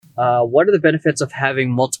What are the benefits of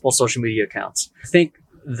having multiple social media accounts? I think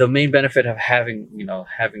the main benefit of having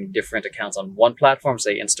different accounts on one platform,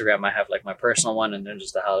 say Instagram, I have like my personal one, and then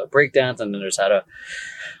there's the How to Breakdance, and then there's How to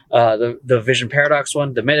the Vision Paradox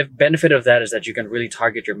one. The benefit of that is that you can really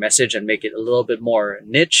target your message and make it a little bit more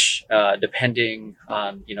niche, depending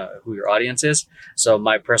on who your audience is. So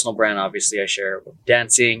my personal brand, obviously, I share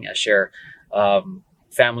dancing, I share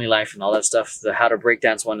family life and all that stuff. The How to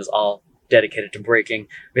Breakdance one is all dedicated to breaking.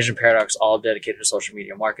 Vision Paradox all dedicated to social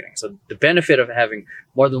media marketing. So the benefit of having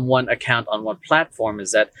more than one account on one platform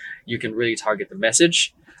is that you can really target the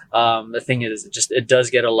message. The thing is, it does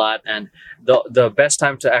get a lot, and the best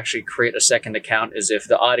time to actually create a second account is if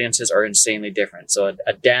the audiences are insanely different. So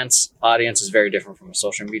a dance audience is very different from a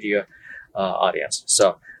social media audience.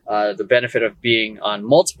 So the benefit of being on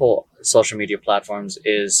multiple social media platforms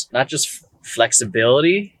is not just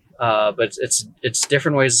flexibility, but it's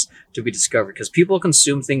different ways to be discovered, because people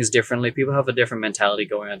consume things differently. People have a different mentality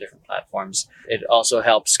going on different platforms. It also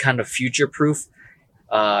helps kind of future proof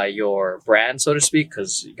your brand, so to speak,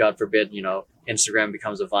 because God forbid, Instagram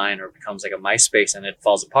becomes a Vine or becomes like a MySpace and it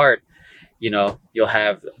falls apart. You'll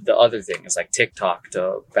have the other things like TikTok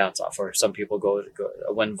to bounce off, or some people go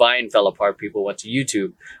when Vine fell apart, people went to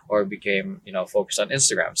YouTube or became, focused on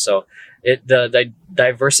Instagram. So the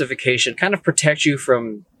diversification kind of protects you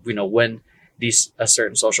from, when a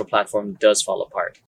certain social platform does fall apart.